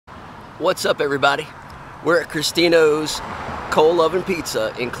What's up, everybody? We're at Cristino's Coal Oven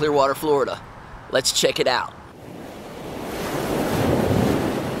Pizza in Clearwater, Florida. Let's check it out.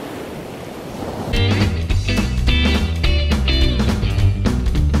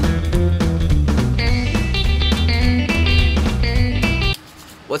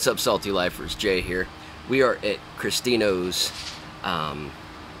 What's up, Salty Lifers? Jay here. We are at Cristino's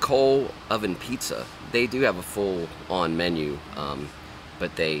Coal Oven Pizza. They do have a full-on menu,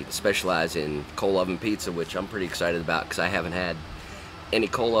 but they specialize in coal oven pizza, which I'm pretty excited about because I haven't had any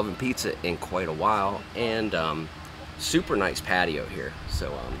coal oven pizza in quite a while. And super nice patio here.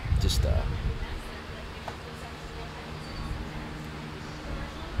 So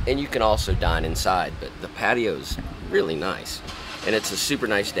and you can also dine inside, but the patio's really nice. And it's a super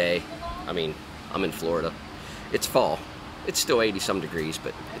nice day. I mean, I'm in Florida. It's fall. It's still 80 some degrees,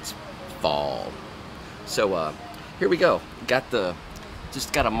 but it's fall. So here we go.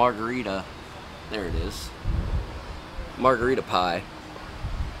 Just got a margarita. There it is. Margarita pie.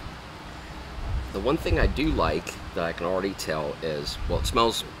 The one thing I do like that I can already tell is, well, it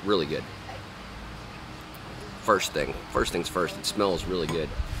smells really good. First things first, it smells really good.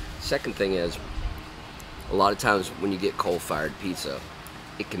 Second thing is, a lot of times when you get coal-fired pizza,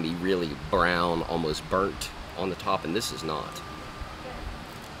 it can be really brown, almost burnt on the top, and this is not.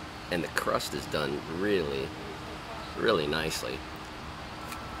 And the crust is done really, really nicely.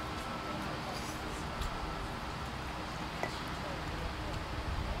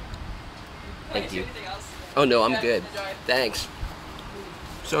 Thank you. Oh no, I'm good. Thanks.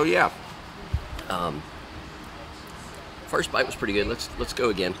 So yeah, first bite was pretty good. Let's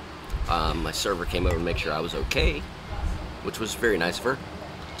go again. My server came over to make sure I was okay, which was very nice of her.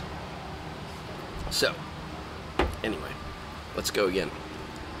 So anyway, let's go again.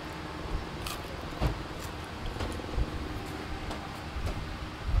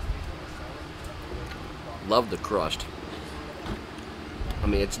 Love the crust. I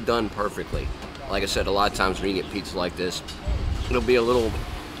mean, it's done perfectly. Like I said, a lot of times when you get pizza like this, it'll be a little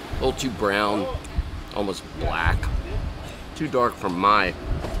too brown, almost black, too dark for my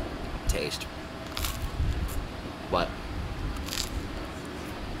taste. But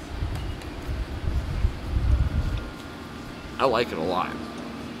I like it a lot.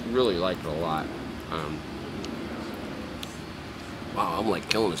 Really like it a lot. Wow, I'm like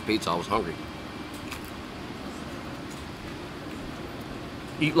killing this pizza. I was hungry.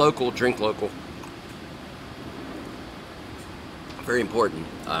 Eat local, drink local. Very important.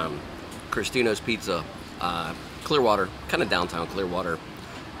 Cristino's Pizza, Clearwater, kind of downtown Clearwater.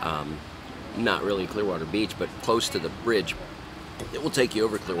 Not really Clearwater Beach, but close to the bridge. It will take you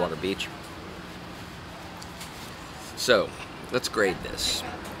over Clearwater Beach. So, let's grade this.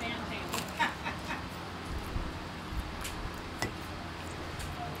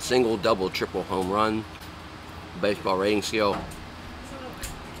 Single, double, triple home run. Baseball rating scale.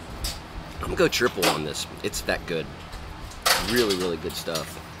 I'm gonna go triple on this. It's that good. Really, really good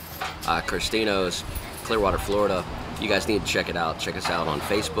stuff. Cristino's, Clearwater, Florida. You guys need to check it out. Check us out on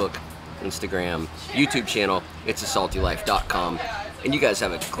Facebook, Instagram, YouTube channel. It's asaltylife.com. And you guys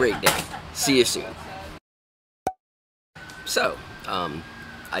have a great day. See you soon. So,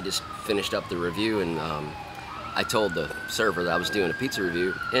 I just finished up the review, and I told the server that I was doing a pizza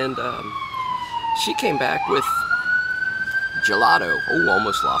review, and she came back with gelato. Oh,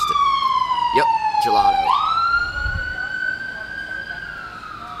 almost lost it. Yep, gelato.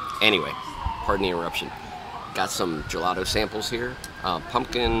 Anyway, pardon the interruption. Got some gelato samples here.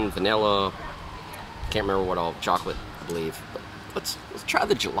 Pumpkin, vanilla, can't remember what all, chocolate, I believe. But let's try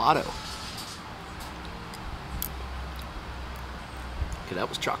the gelato. Okay, that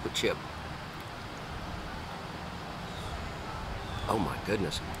was chocolate chip. Oh my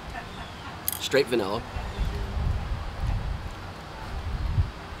goodness. Straight vanilla.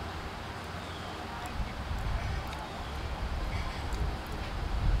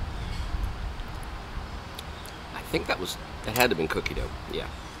 I think that had to have been cookie dough, yeah.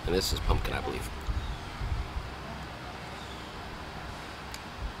 And this is pumpkin, I believe.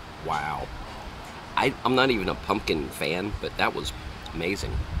 Wow. I'm not even a pumpkin fan, but that was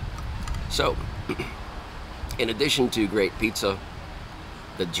amazing. So, in addition to great pizza,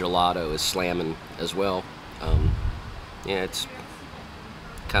 the gelato is slamming as well. Yeah, it's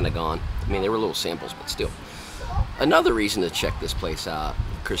kind of gone. I mean, they were little samples, but still. Another reason to check this place out,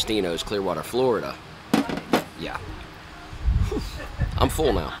 Cristino's, Clearwater, Florida. Yeah. I'm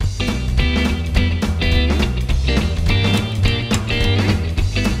full now.